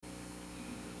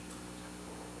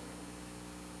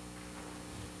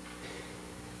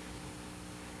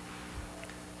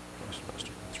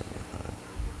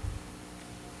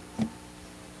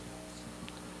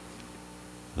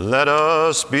Let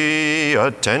us be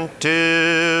attentive.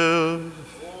 O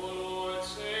Lord,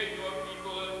 save your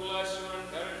people and bless your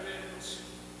inheritance.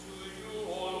 To you,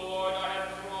 O Lord, I have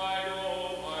cried,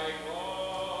 O my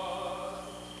God.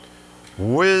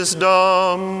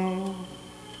 Wisdom.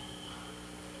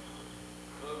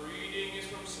 The reading is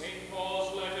from St.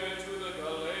 Paul's letter to the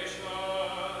Galatians.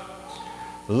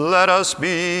 Let us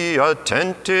be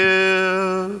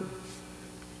attentive.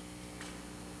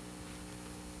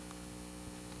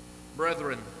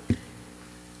 Brethren,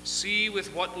 see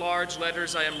with what large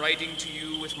letters I am writing to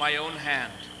you with my own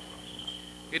hand.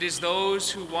 It is those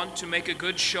who want to make a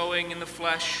good showing in the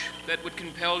flesh that would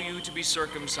compel you to be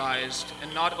circumcised,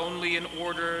 and not only in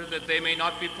order that they may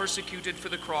not be persecuted for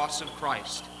the cross of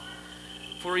Christ.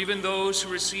 For even those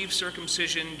who receive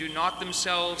circumcision do not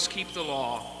themselves keep the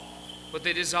law, but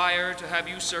they desire to have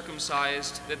you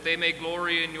circumcised, that they may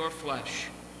glory in your flesh.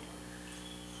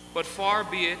 But far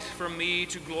be it from me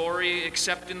to glory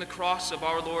except in the cross of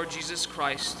our Lord Jesus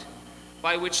Christ,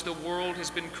 by which the world has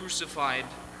been crucified,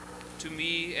 to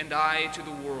me and I to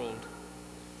the world.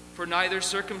 For neither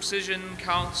circumcision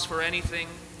counts for anything,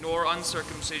 nor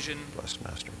uncircumcision,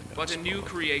 but a new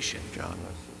creation.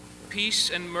 Peace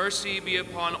and mercy be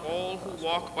upon all who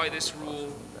walk by this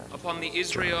rule, upon the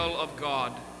Israel of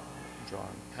God.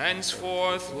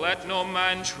 Henceforth let no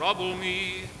man trouble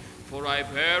me, for I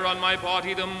bear on my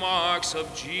body the marks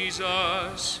of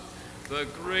Jesus. The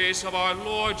grace of our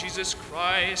Lord Jesus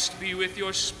Christ be with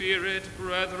your spirit,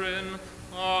 brethren.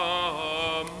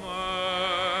 Amen.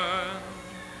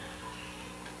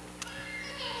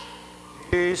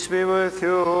 Peace be with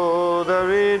you, the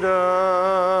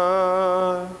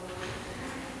reader.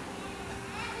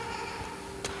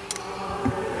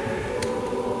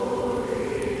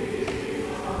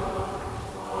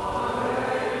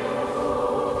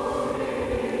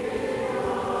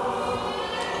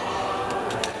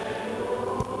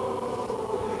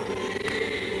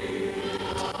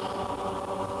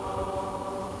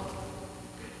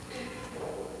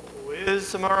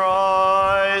 Wisdom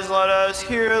arise, let us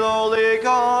hear the Holy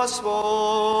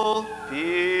Gospel. Peace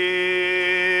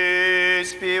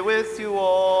be with you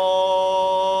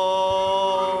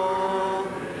all.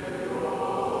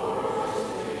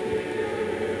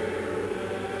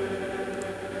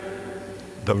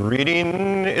 The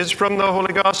reading is from the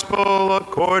Holy Gospel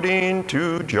according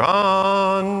to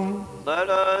John. Let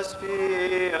us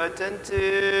be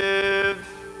attentive.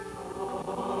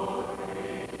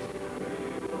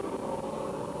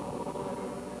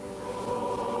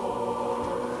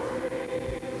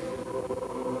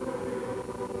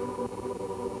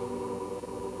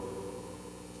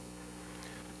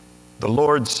 The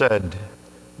Lord said,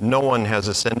 "No one has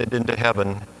ascended into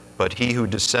heaven but he who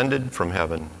descended from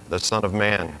heaven, the Son of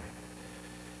Man.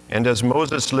 And as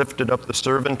Moses lifted up the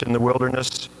servant in the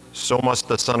wilderness, so must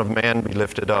the Son of Man be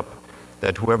lifted up,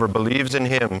 that whoever believes in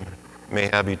him may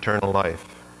have eternal life.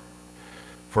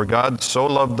 For God so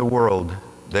loved the world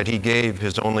that he gave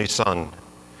his only Son,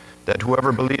 that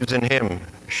whoever believes in him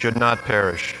should not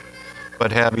perish,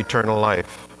 but have eternal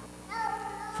life.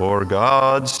 For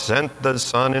God sent the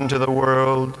Son into the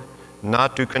world,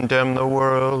 not to condemn the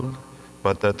world,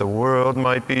 but that the world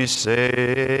might be saved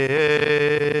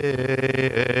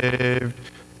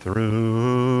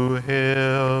through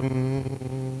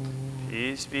him."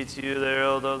 Peace be to you, the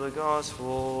herald of the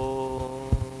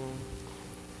gospel.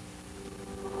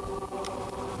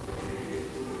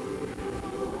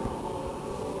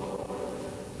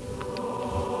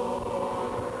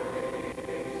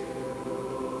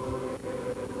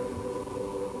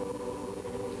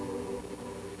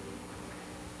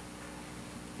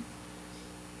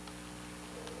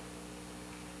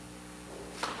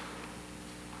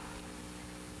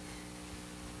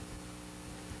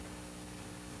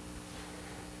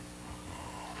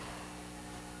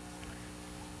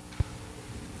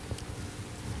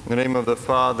 In the name of the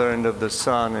Father, and of the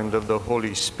Son, and of the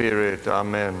Holy Spirit.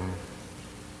 Amen.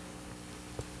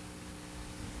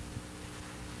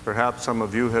 Perhaps some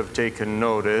of you have taken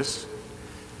notice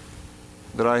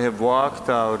that I have walked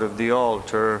out of the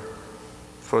altar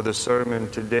for the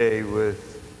sermon today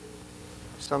with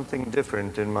something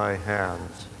different in my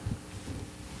hands.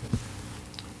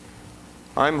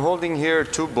 I'm holding here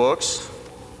two books.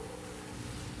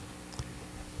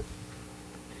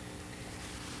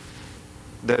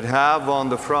 That have on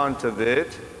the front of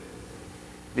it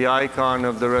the icon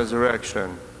of the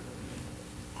resurrection.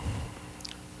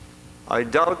 I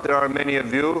doubt there are many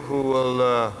of you who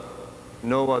will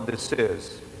know what this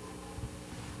is.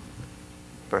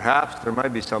 Perhaps there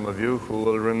might be some of you who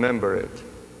will remember it.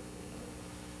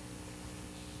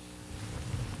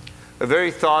 A very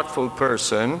thoughtful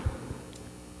person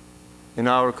in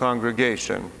our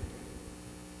congregation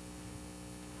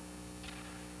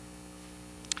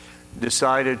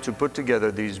decided to put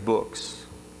together these books.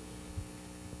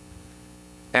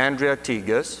 Andrea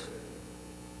Tigas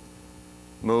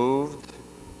moved,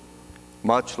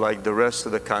 much like the rest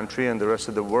of the country and the rest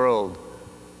of the world,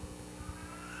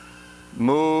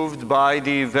 moved by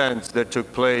the events that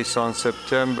took place on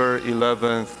September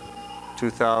 11th,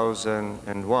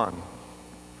 2001.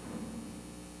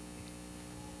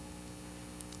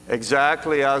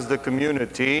 Exactly as the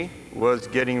community was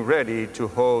getting ready to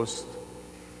host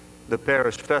the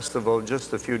parish festival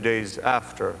just a few days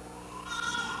after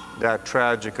that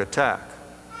tragic attack.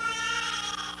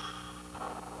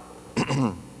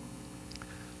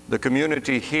 The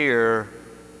community here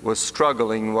was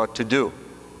struggling what to do.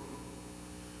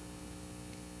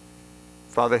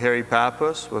 Father Harry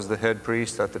Pappas was the head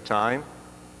priest at the time.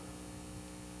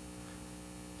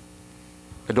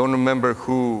 I don't remember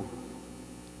who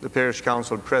the parish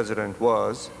council president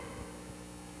was,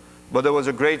 but there was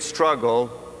a great struggle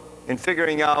in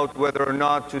figuring out whether or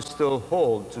not to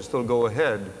still go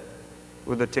ahead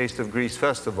with the Taste of Greece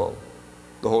festival.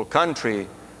 The whole country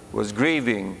was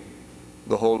grieving.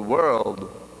 The whole world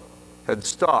had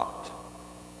stopped.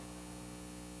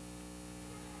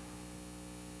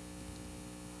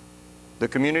 The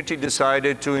community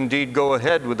decided to indeed go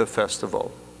ahead with the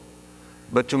festival,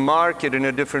 but to mark it in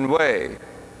a different way,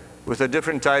 with a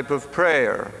different type of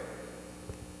prayer,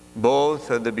 both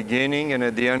at the beginning and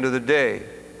at the end of the day,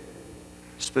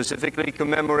 specifically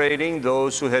commemorating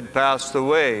those who had passed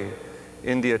away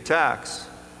in the attacks,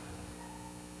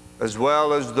 as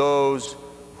well as those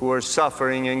who are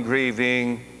suffering and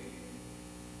grieving,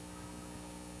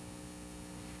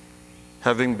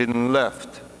 having been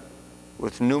left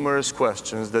with numerous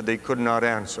questions that they could not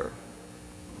answer,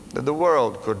 that the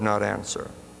world could not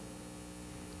answer.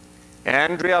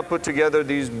 Andrea put together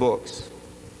these books,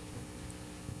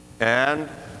 and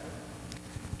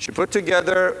she put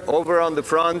together over on the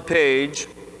front page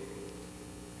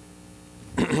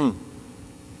the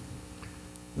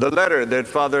letter that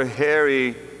Father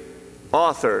Harry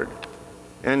authored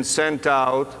and sent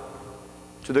out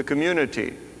to the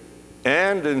community,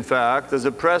 and in fact as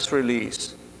a press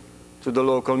release to the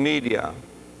local media,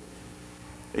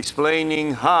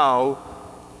 explaining how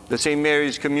the St.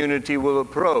 Mary's community will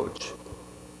approach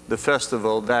the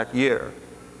festival that year.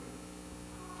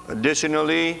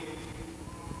 Additionally,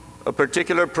 a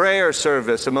particular prayer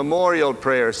service, a memorial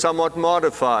prayer, somewhat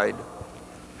modified,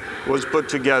 was put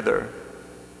together,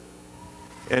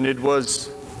 and it was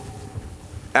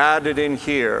added in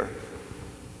here,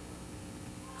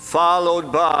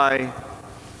 followed by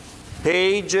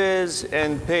pages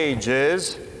and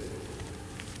pages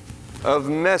of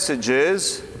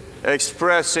messages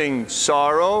expressing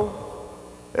sorrow,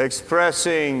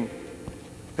 expressing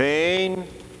pain,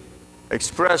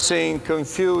 expressing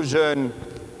confusion,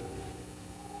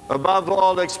 above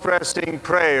all expressing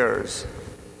prayers,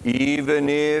 even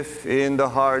if in the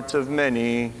hearts of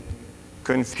many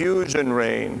confusion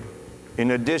reigned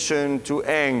in addition to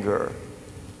anger.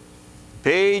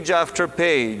 Page after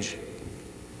page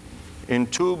in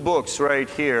two books right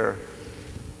here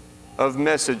of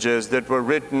messages that were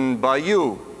written by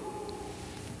you,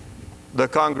 the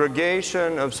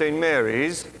congregation of St.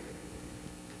 Mary's,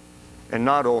 and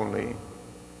not only,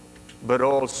 but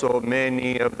also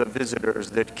many of the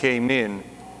visitors that came in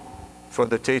for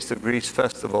the Taste of Greece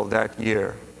festival that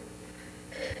year.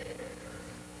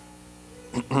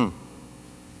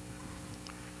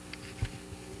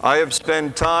 I have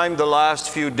spent time the last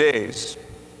few days.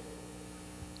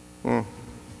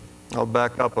 I'll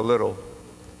back up a little.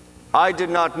 I did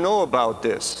not know about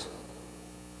this.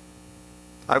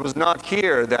 I was not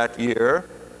here that year.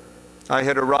 I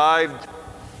had arrived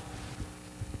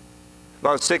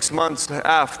about 6 months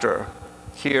after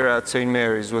here at St.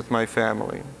 Mary's with my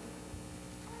family.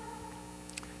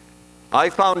 I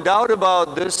found out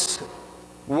about this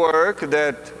work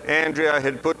that Andrea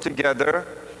had put together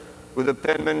with the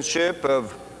penmanship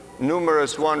of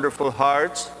numerous wonderful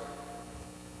hearts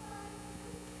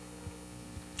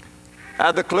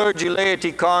at the Clergy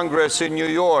Laity Congress in New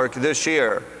York this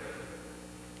year.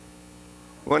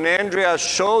 When Andrea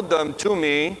showed them to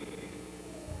me,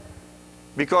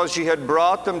 because she had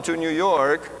brought them to New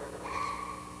York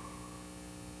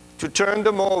to turn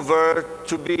them over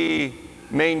to be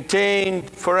maintained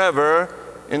forever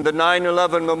in the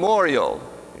 9/11 Memorial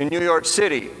in New York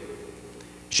City.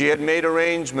 She had made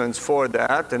arrangements for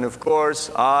that, and of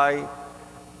course I,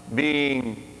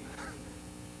 being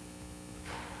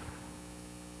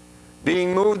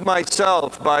moved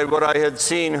myself by what I had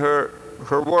seen her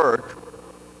work,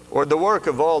 or the work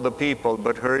of all the people,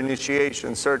 but her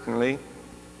initiation certainly,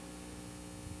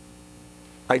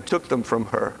 I took them from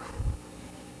her.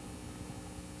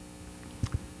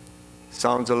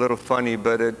 Sounds a little funny,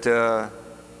 but it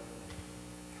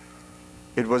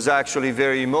was actually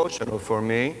very emotional for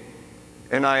me.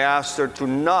 And I asked her to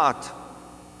not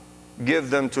give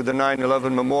them to the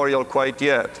 9/11 memorial quite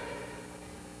yet,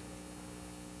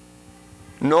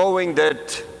 knowing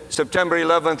that September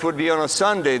 11th would be on a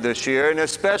Sunday this year, and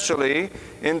especially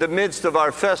in the midst of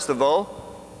our festival,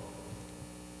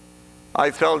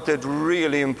 I felt it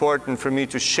really important for me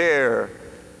to share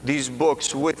these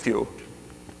books with you.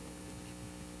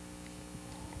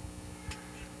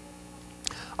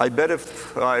 I bet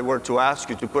if I were to ask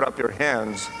you to put up your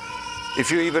hands, if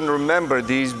you even remember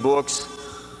these books,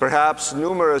 perhaps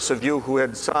numerous of you who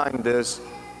had signed this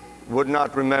would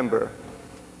not remember.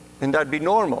 And that'd be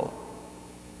normal.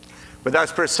 But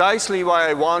that's precisely why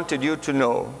I wanted you to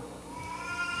know.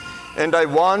 And I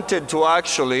wanted to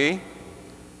actually,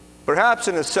 perhaps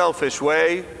in a selfish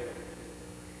way,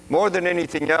 more than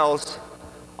anything else,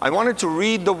 I wanted to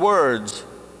read the words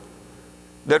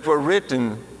that were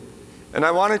written, and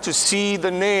I wanted to see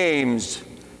the names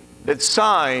that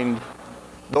signed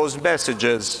those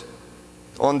messages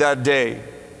on that day.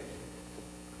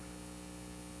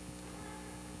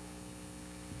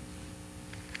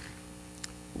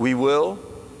 We will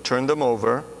turn them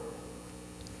over,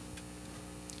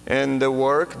 and the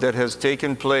work that has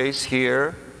taken place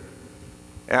here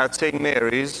at St.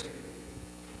 Mary's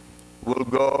will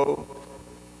go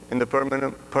in the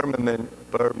permanent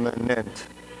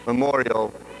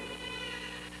memorial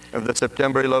of the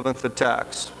September 11th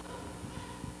attacks.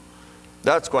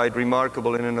 That's quite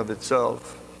remarkable in and of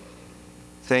itself.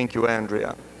 Thank you,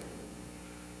 Andrea.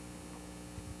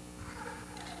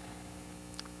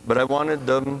 But I wanted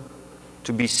them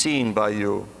to be seen by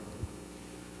you.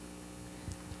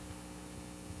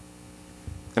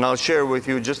 And I'll share with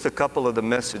you just a couple of the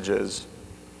messages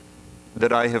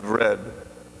that I have read.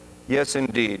 Yes,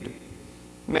 indeed,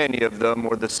 many of them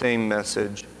were the same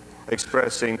message,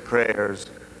 expressing prayers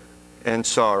and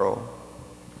sorrow.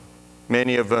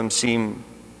 Many of them seem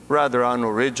rather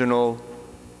unoriginal,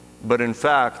 but in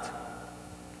fact,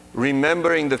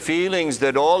 remembering the feelings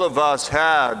that all of us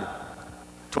had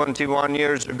 21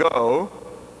 years ago,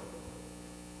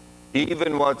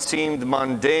 even what seemed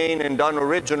mundane and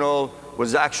unoriginal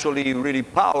was actually really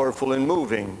powerful and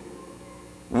moving.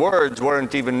 Words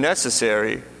weren't even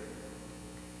necessary.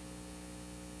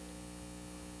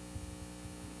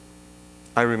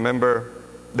 I remember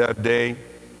that day.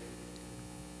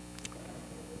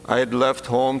 I had left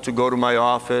home to go to my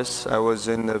office. I was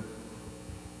in the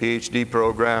PhD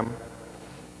program,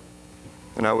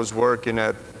 and I was working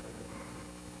at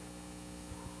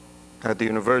the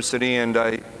university, and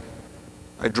I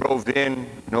drove in,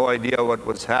 no idea what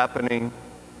was happening,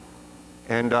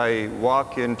 and I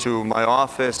walk into my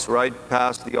office, right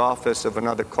past the office of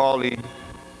another colleague,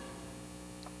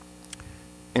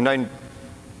 and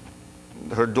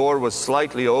her door was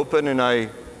slightly open, and I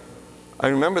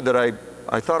remember that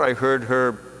I thought I heard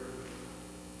her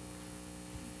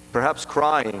perhaps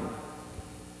crying.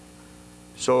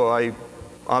 So I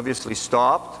obviously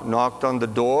stopped, knocked on the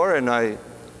door, and I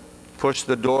pushed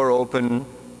the door open,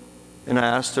 and I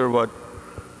asked her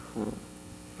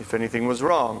if anything was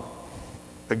wrong.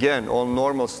 Again, all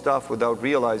normal stuff without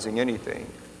realizing anything.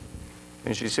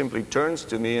 And she simply turns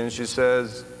to me and she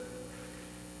says,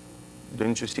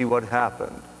 "Didn't you see what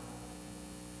happened?"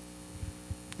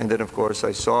 And then, of course,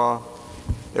 I saw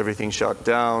everything shut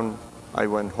down. I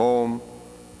went home.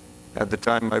 At the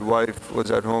time, my wife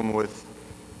was at home with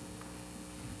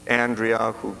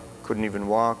Andrea, who couldn't even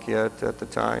walk yet at the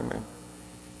time. And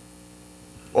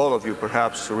all of you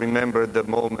perhaps remember the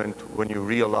moment when you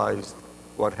realized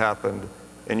what happened,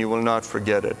 and you will not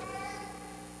forget it.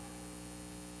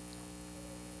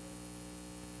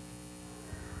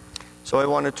 So I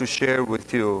wanted to share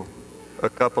with you a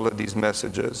couple of these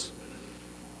messages.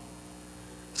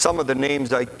 Some of the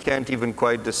names I can't even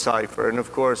quite decipher, and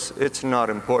of course, it's not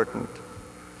important.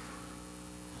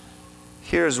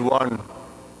 Here's one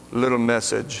little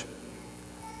message.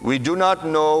 We do not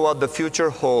know what the future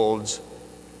holds,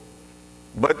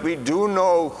 but we do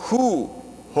know who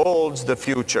holds the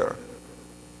future.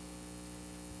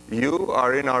 You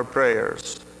are in our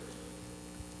prayers.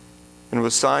 And it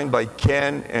was signed by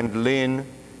Ken and Lynn,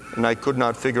 and I could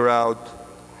not figure out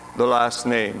the last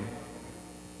name.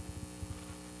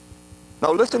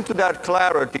 Now listen to that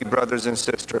clarity, brothers and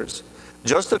sisters.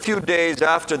 Just a few days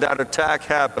after that attack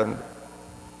happened,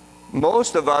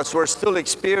 most of us were still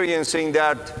experiencing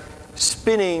that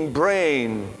spinning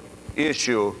brain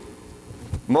issue.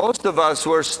 Most of us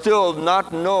were still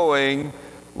not knowing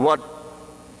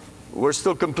we're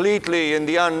still completely in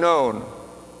the unknown.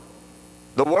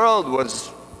 The world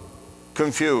was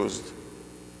confused.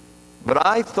 But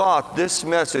I thought this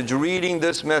message, reading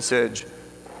this message,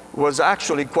 was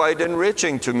actually quite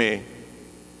enriching to me.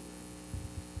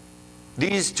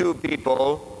 These two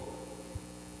people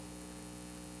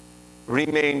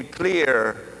remained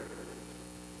clear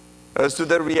as to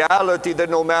the reality that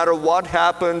no matter what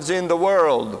happens in the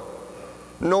world,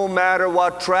 no matter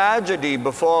what tragedy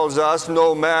befalls us,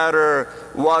 no matter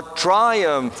what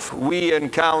triumph we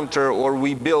encounter or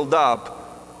we build up,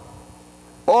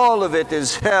 all of it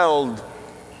is held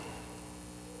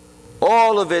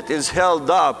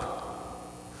up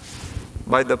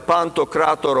by the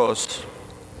Pantokratoros,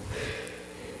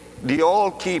 the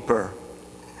All-Keeper.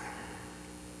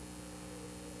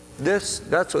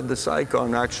 That's what this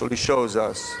icon actually shows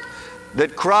us,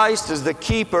 that Christ is the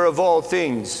keeper of all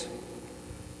things,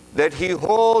 that He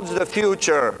holds the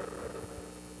future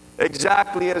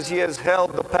exactly as He has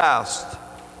held the past,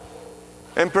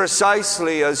 and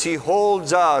precisely as He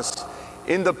holds us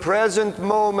in the present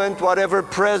moment, whatever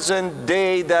present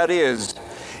day that is.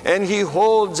 And He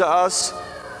holds us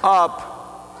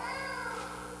up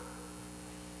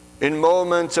in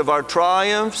moments of our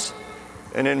triumphs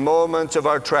and in moments of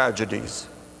our tragedies.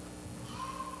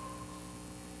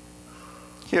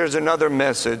 Here's another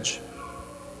message.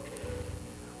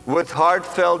 With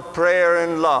heartfelt prayer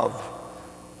and love,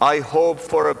 I hope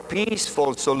for a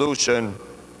peaceful solution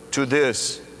to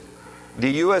this, the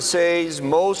USA's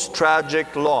most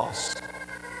tragic loss.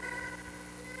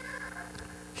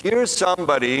 Here's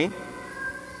somebody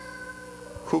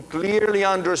who clearly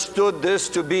understood this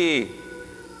to be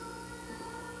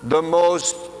the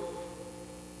most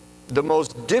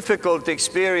difficult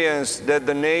experience that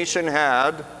the nation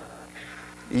had,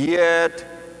 yet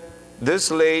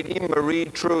this lady, Marie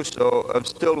Trousseau of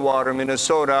Stillwater,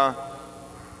 Minnesota,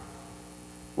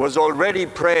 was already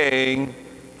praying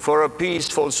for a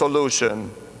peaceful solution.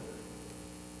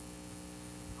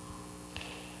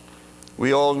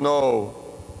 We all know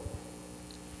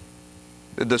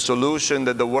that the solution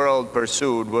that the world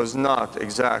pursued was not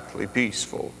exactly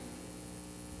peaceful.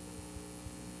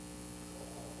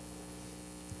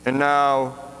 And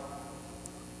now,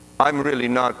 I'm really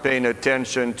not paying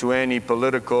attention to any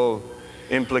political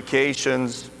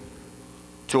implications,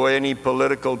 to any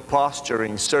political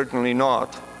posturing, certainly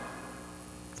not.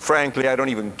 Frankly, I don't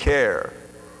even care.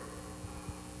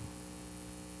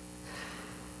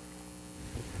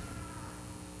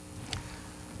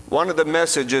 One of the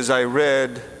messages I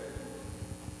read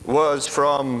was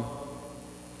from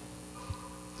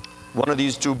one of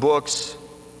these two books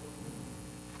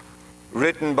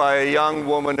written by a young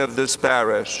woman of this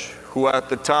parish who at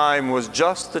the time was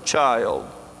just a child.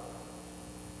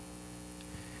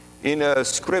 In a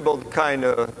scribbled kind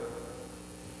of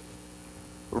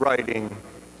writing,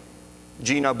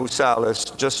 Gina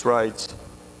Busalis just writes,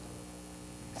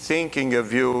 "Thinking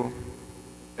of you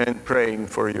and praying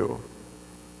for you."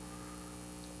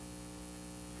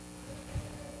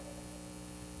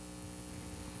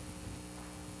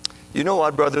 You know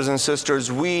what, brothers and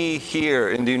sisters, we here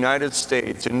in the United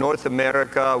States, in North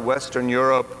America, Western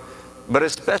Europe, but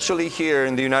especially here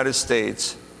in the United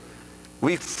States,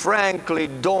 we frankly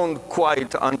don't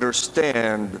quite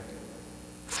understand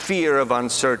fear of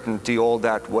uncertainty all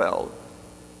that well.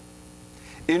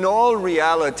 In all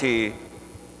reality,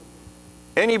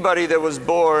 anybody that was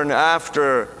born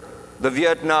after the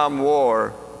Vietnam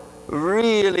War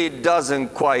really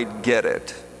doesn't quite get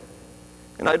it.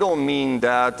 And I don't mean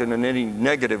that in any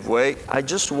negative way. I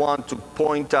just want to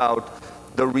point out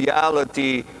the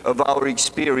reality of our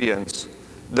experience,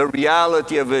 the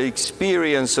reality of an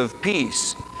experience of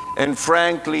peace, and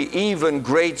frankly, even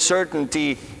great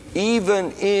certainty,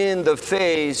 even in the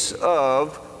face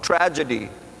of tragedy,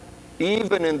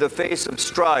 even in the face of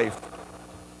strife.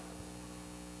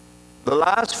 The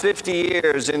last 50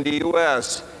 years in the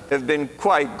U.S. have been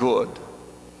quite good,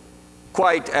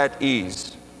 quite at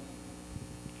ease.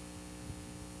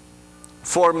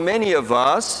 For many of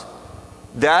us,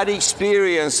 that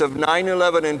experience of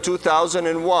 9/11 in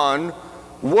 2001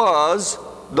 was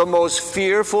the most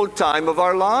fearful time of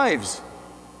our lives.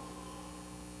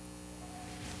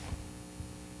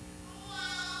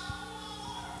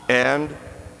 And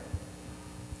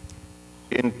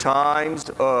in times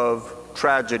of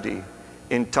tragedy,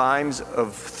 in times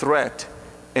of threat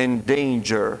and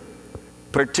danger,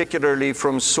 particularly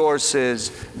from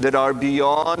sources that are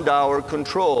beyond our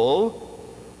control,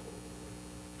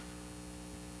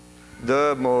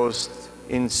 the most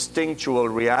instinctual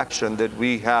reaction that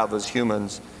we have as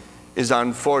humans is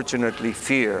unfortunately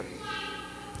fear.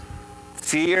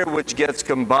 Fear which gets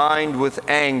combined with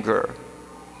anger.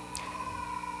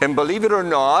 And believe it or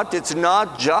not, it's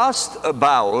not just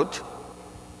about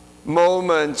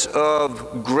moments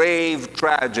of grave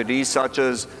tragedy such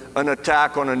as an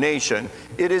attack on a nation.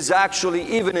 It is actually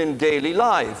even in daily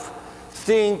life.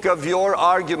 Think of your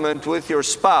argument with your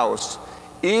spouse.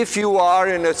 If you are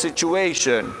in a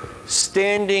situation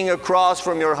standing across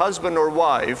from your husband or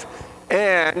wife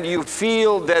and you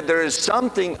feel that there is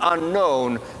something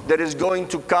unknown that is going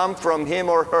to come from him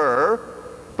or her,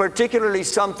 particularly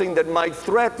something that might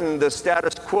threaten the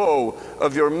status quo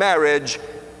of your marriage,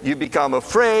 you become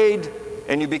afraid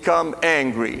and you become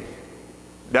angry.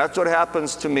 That's what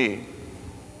happens to me.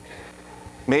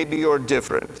 Maybe you're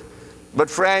different. But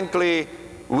frankly,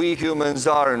 we humans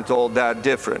aren't all that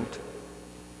different.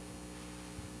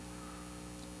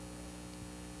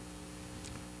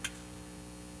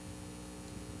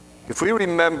 If we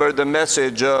remember the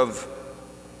message of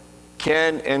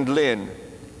Ken and Lynn,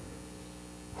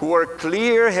 who are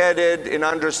clear-headed in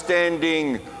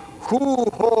understanding who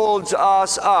holds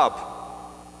us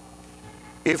up.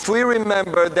 If we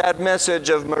remember that message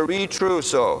of Marie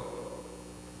Trousseau,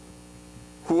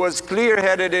 who was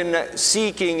clear-headed in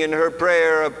seeking in her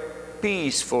prayer a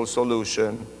peaceful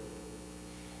solution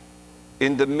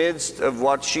in the midst of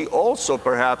what she also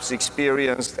perhaps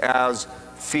experienced as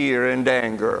fear and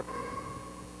anger.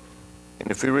 And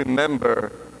if we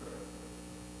remember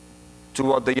to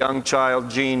what the young child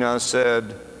Gina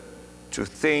said, to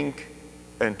think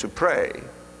and to pray,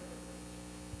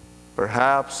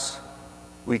 perhaps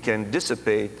we can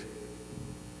dissipate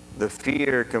the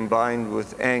fear combined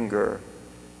with anger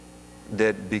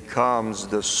that becomes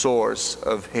the source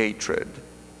of hatred.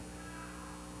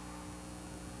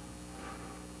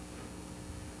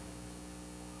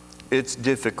 It's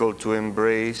difficult to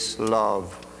embrace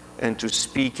love and to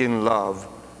speak in love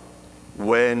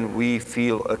when we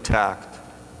feel attacked.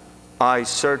 I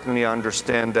certainly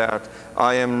understand that.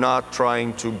 I am not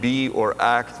trying to be or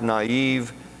act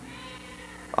naive.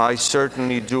 I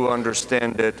certainly do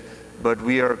understand it. But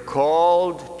we are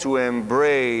called to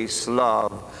embrace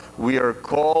love. We are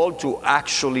called to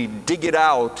actually dig it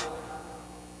out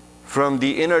from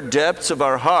the inner depths of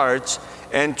our hearts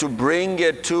and to bring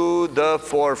it to the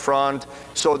forefront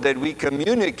so that we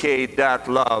communicate that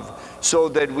love, so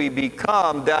that we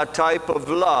become that type of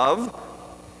love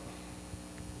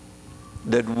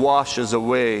that washes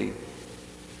away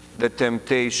the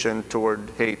temptation toward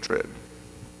hatred.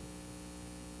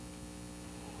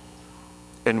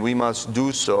 And we must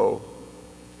do so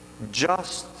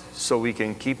just so we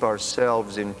can keep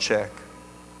ourselves in check.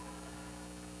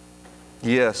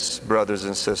 Yes, brothers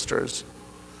and sisters,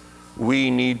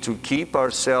 we need to keep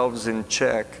ourselves in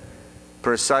check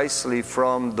precisely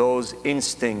from those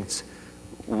instincts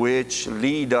which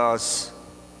lead us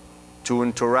to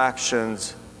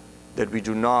interactions that we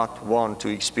do not want to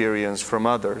experience from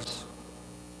others.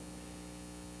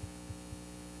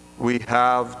 We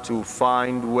have to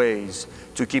find ways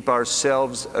to keep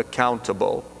ourselves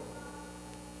accountable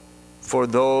for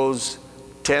those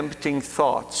tempting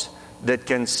thoughts that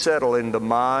can settle in the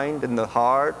mind and the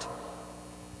heart,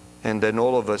 and then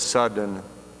all of a sudden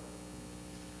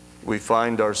we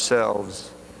find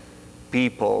ourselves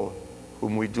people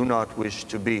whom we do not wish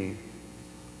to be.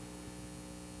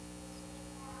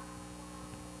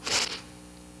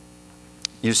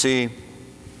 You see,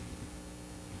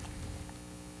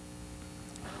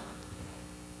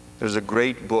 there's a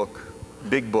great book,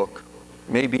 big book,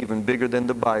 maybe even bigger than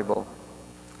the Bible,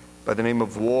 by the name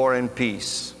of War and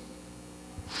Peace,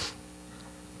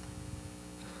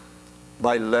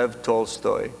 by Lev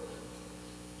Tolstoy,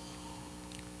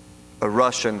 a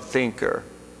Russian thinker.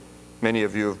 Many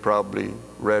of you have probably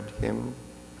read him,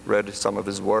 read some of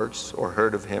his works, or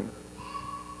heard of him.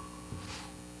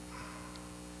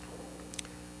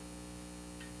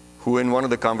 Who in one of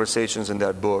the conversations in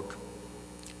that book,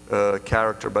 a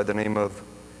character by the name of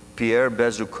Pierre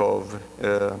Bezukhov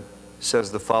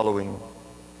says the following: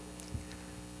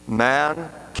 man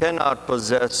cannot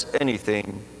possess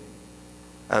anything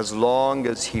as long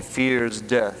as he fears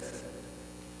death,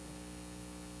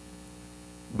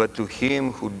 but to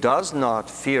him who does not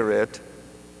fear it,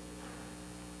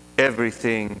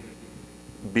 everything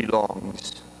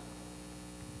belongs.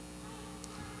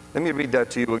 Let me read that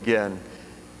to you again.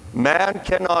 Man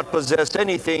cannot possess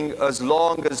anything as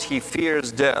long as he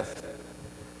fears death,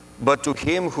 but to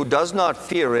him who does not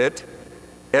fear it,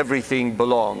 everything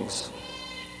belongs.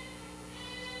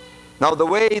 Now, the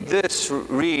way this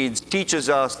reads teaches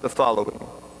us the following.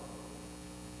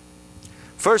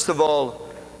 First of all,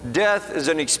 death is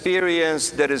an experience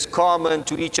that is common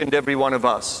to each and every one of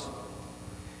us.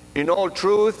 In all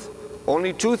truth,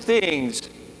 only two things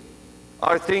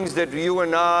are things that you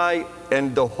and I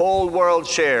and the whole world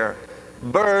share: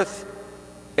 birth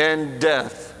and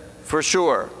death, for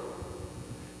sure.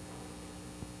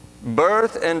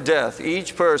 Birth and death,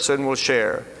 each person will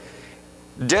share.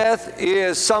 Death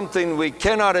is something we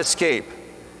cannot escape.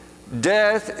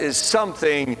 Death is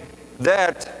something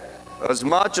that, as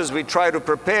much as we try to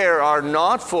prepare, are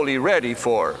not fully ready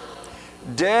for.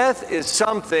 Death is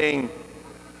something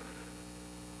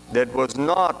that was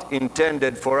not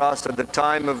intended for us at the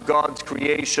time of God's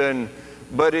creation,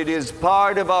 but it is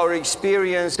part of our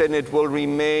experience and it will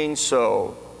remain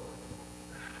so.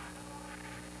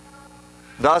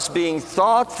 Thus, being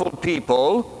thoughtful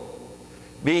people,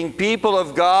 being people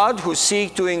of God who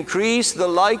seek to increase the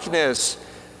likeness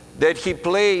that He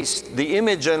placed, the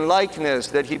image and likeness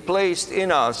that He placed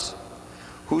in us,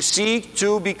 who seek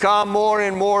to become more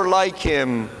and more like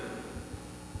Him,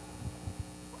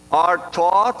 are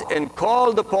taught and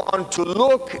called upon to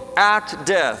look at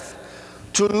death,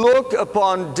 to look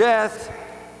upon death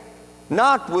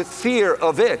not with fear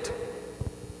of it,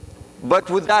 but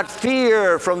with that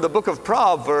fear from the book of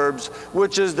Proverbs,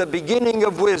 which is the beginning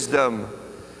of wisdom.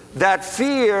 That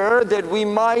fear that we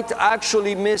might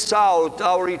actually miss out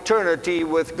our eternity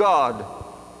with God.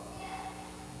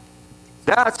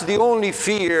 That's the only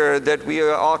fear that we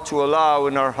ought to allow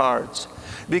in our hearts.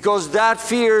 Because that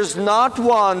fear is not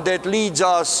one that leads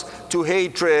us to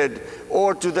hatred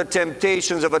or to the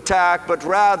temptations of attack, but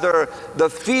rather the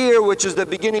fear which is the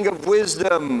beginning of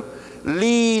wisdom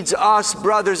leads us,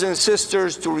 brothers and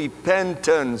sisters, to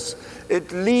repentance.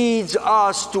 It leads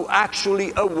us to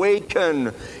actually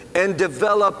awaken and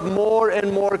develop more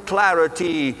and more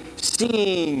clarity,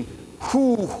 seeing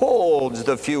who holds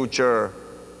the future,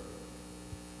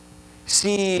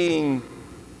 seeing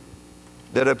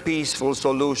that a peaceful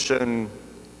solution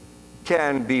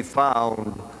can be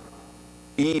found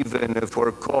even if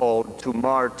we're called to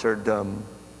martyrdom,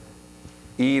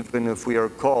 even if we are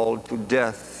called to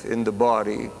death in the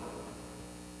body.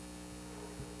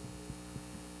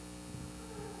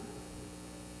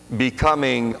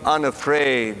 Becoming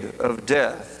unafraid of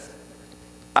death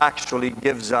actually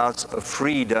gives us a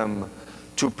freedom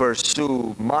to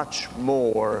pursue much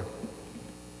more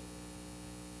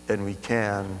than we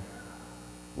can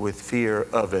with fear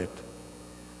of it.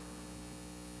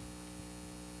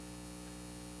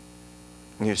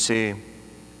 You see,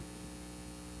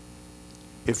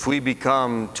 if we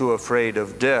become too afraid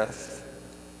of death,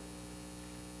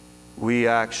 we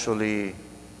actually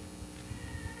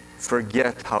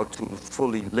forget how to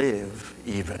fully live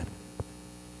even.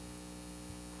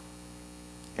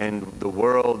 And the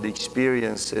world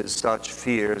experiences such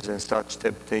fears and such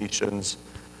temptations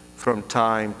from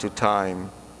time to time.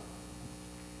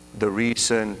 The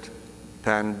recent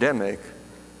pandemic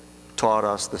taught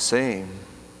us the same.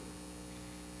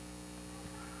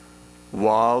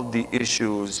 While the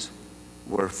issues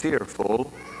were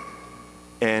fearful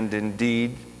and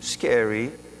indeed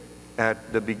scary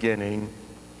at the beginning,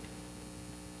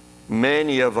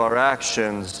 many of our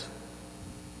actions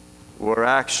were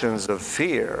actions of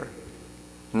fear,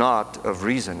 not of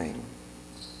reasoning.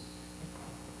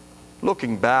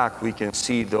 Looking back, we can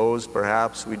see those,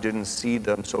 perhaps we didn't see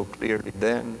them so clearly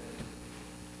then,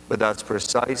 but that's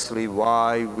precisely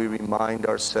why we remind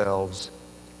ourselves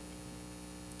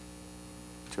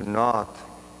to not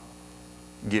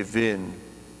give in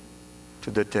to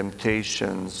the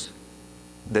temptations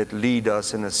that lead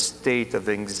us in a state of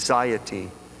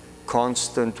anxiety,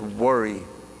 constant worry,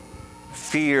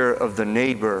 fear of the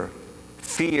neighbor,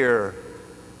 fear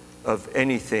of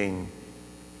anything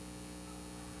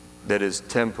that is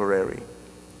temporary.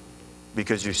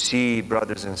 Because you see,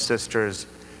 brothers and sisters,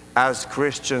 as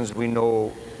Christians, we know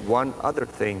one other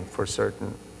thing for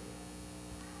certain.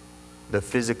 The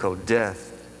physical death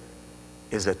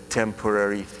is a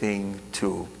temporary thing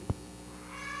too.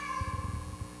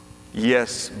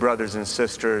 Yes, brothers and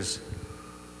sisters,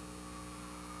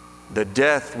 the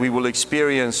death we will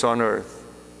experience on earth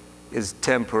is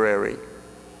temporary.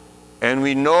 And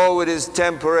we know it is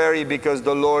temporary because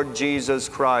the Lord Jesus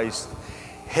Christ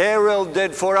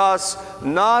heralded for us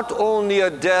not only a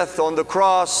death on the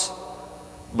cross,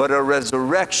 but a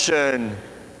resurrection,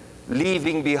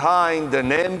 leaving behind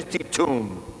an empty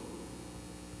tomb.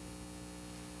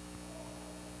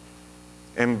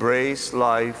 Embrace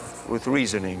life with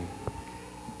reasoning.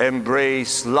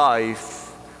 Embrace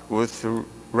life with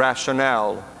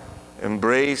rationale.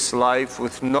 Embrace life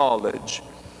with knowledge.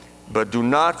 But do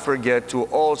not forget to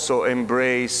also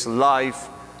embrace life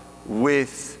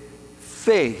with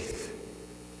faith.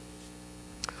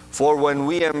 For when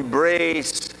we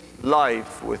embrace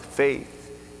life with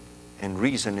faith and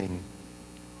reasoning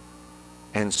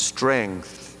and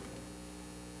strength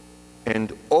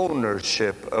and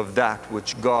ownership of that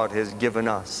which God has given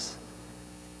us,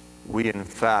 we in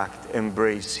fact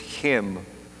embrace Him,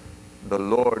 the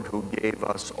Lord who gave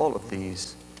us all of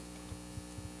these,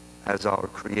 as our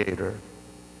Creator.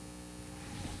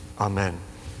 Amen.